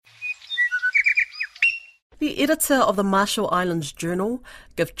The editor of the Marshall Islands Journal,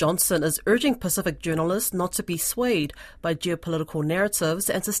 Giff Johnson, is urging Pacific journalists not to be swayed by geopolitical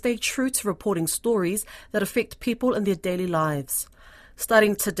narratives and to stay true to reporting stories that affect people in their daily lives.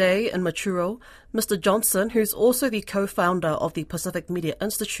 Starting today in Maturo, Mr. Johnson, who's also the co-founder of the Pacific Media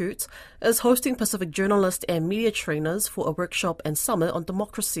Institute, is hosting Pacific journalists and media trainers for a workshop and summit on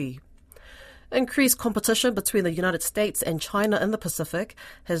democracy. Increased competition between the United States and China in the Pacific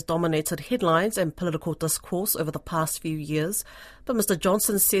has dominated headlines and political discourse over the past few years, but Mr.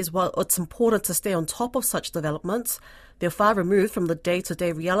 Johnson says while it's important to stay on top of such developments, they're far removed from the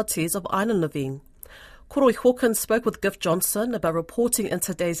day-to-day realities of island living. Koroi Hawkins spoke with Giff Johnson about reporting in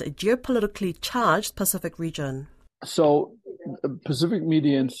today's geopolitically charged Pacific region. So, Pacific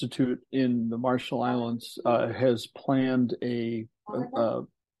Media Institute in the Marshall Islands has planned a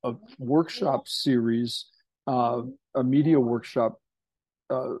workshop series, a media workshop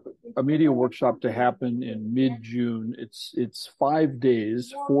to happen in mid-June. It's 5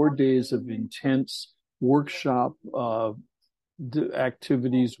 days, 4 days of intense workshop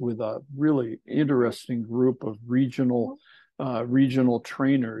activities with a really interesting group of regional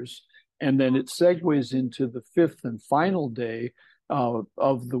trainers, and then it segues into the fifth and final day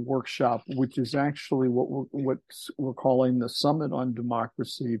of the workshop, which is actually what we're calling the Summit on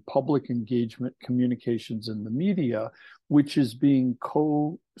Democracy, Public Engagement, Communications in the Media, which is being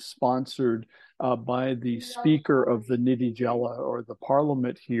co-sponsored by the Speaker of the Nitijela, or the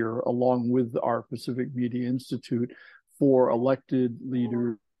Parliament here, along with our Pacific Media Institute, for elected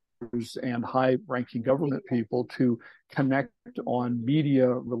leaders and high-ranking government people to connect on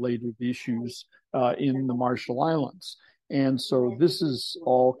media-related issues in the Marshall Islands. And so this is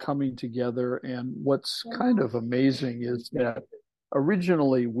all coming together. And what's kind of amazing is that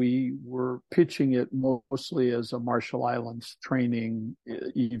originally we were pitching it mostly as a Marshall Islands training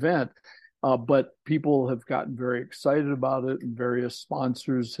event, but people have gotten very excited about it, and various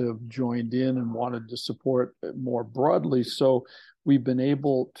sponsors have joined in and wanted to support it more broadly. So we've been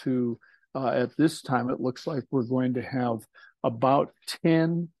able to, at this time, it looks like we're going to have about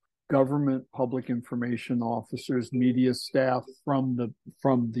 10 government public information officers, media staff from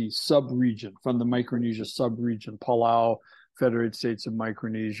the sub-region, from the Micronesia sub-region, Palau, Federated States of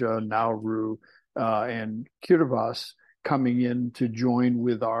Micronesia, Nauru, and Kiribati, coming in to join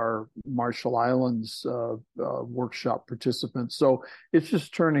with our Marshall Islands workshop participants. So it's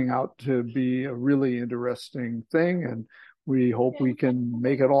just turning out to be a really interesting thing, and we hope we can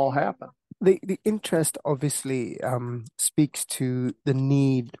make it all happen. The interest obviously speaks to the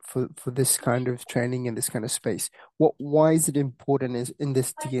need for this kind of training in this kind of space. Why is it important in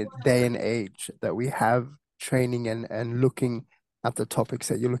this day and age that we have training and looking at the topics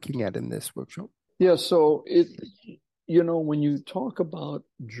that you're looking at in this workshop? Yeah, so when you talk about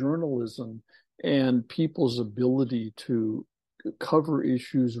journalism and people's ability to cover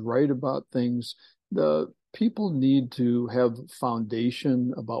issues, write about things, the people need to have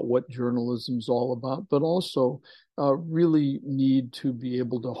foundation about what journalism is all about, but also really need to be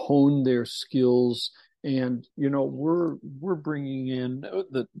able to hone their skills. And we're bringing in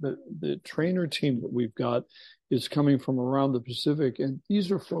the trainer team that we've got is coming from around the Pacific, and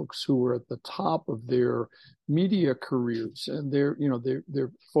these are folks who are at the top of their media careers, and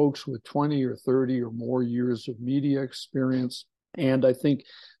they're folks with 20 or 30 or more years of media experience. And I think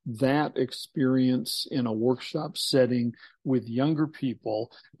that experience in a workshop setting with younger people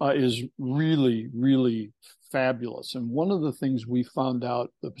is really, really fabulous. And one of the things we found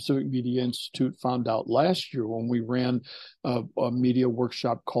out, the Pacific Media Institute found out last year when we ran a media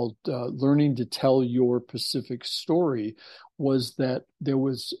workshop called Learning to Tell Your Pacific Story, was that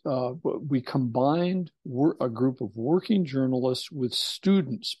we combined a group of working journalists with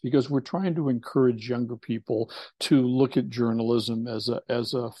students, because we're trying to encourage younger people to look at journalism as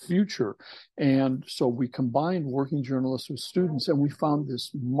a future. And so we combined working journalists with students, and we found this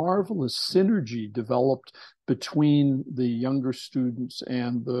marvelous synergy developed between the younger students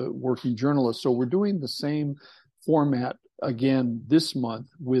and the working journalists. So we're doing the same format again this month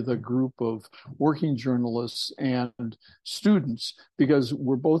with a group of working journalists and students, because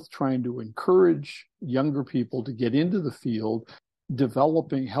we're both trying to encourage younger people to get into the field,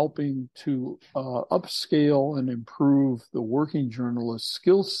 helping to upscale and improve the working journalist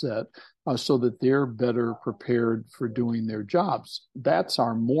skill set so that they're better prepared for doing their jobs. That's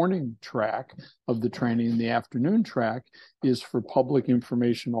our morning track of the training. The afternoon track is for public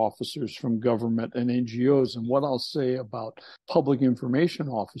information officers from government and NGOs. And what I'll say about public information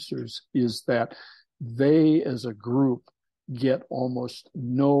officers is that they, as a group, get almost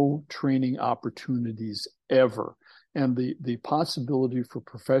no training opportunities ever. And the possibility for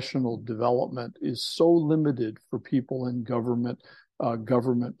professional development is so limited for people in government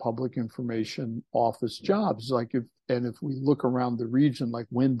public information office jobs. If we look around the region, like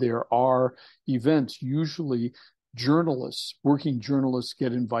when there are events, usually working journalists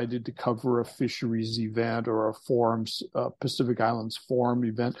get invited to cover a fisheries event or a Pacific Islands Forum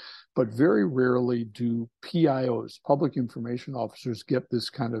event, but very rarely do PIOs, public information officers, get this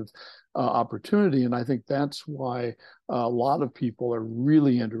kind of opportunity. And I think that's why a lot of people are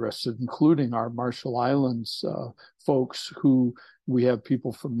really interested, including our Marshall Islands folks, who we have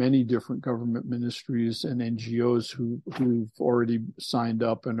people from many different government ministries and NGOs who've already signed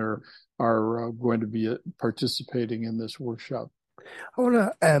up and are going to be participating in this workshop. I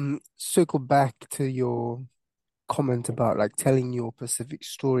want to circle back to your comment about like telling your Pacific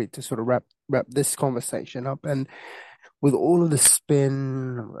story to sort of wrap this conversation up. And with all of the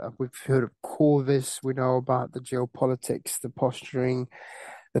spin, we've heard of Corvus, we know about the geopolitics, the posturing,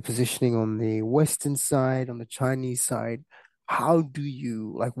 the positioning on the Western side, on the Chinese side. How do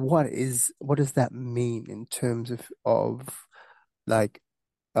you what does that mean in terms of like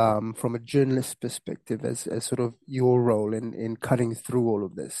from a journalist perspective as sort of your role in cutting through all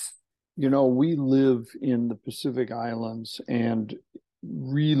of this? We live in the Pacific Islands, and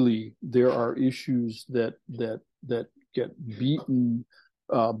really there are issues that get beaten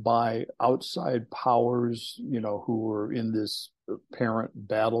by outside powers, who are in this apparent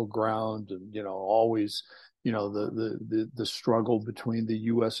battleground, and always, the struggle between the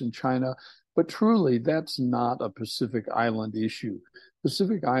U.S. and China. But truly, that's not a Pacific Island issue.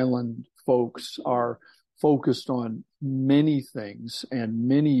 Pacific Island folks are focused on many things and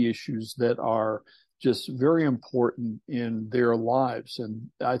many issues that are just very important in their lives. And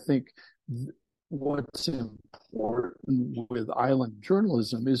I think what's important with island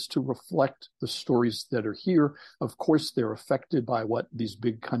journalism is to reflect the stories that are here. Of course, they're affected by what these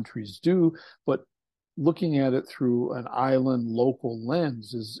big countries do, but looking at it through an island local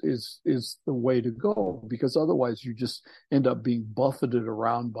lens is the way to go, because otherwise you just end up being buffeted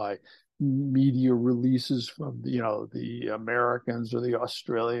around by media releases from the Americans or the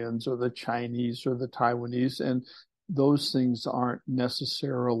Australians or the Chinese or the Taiwanese, and those things aren't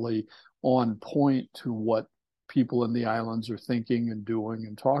necessarily on point to what people in the islands are thinking and doing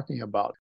and talking about.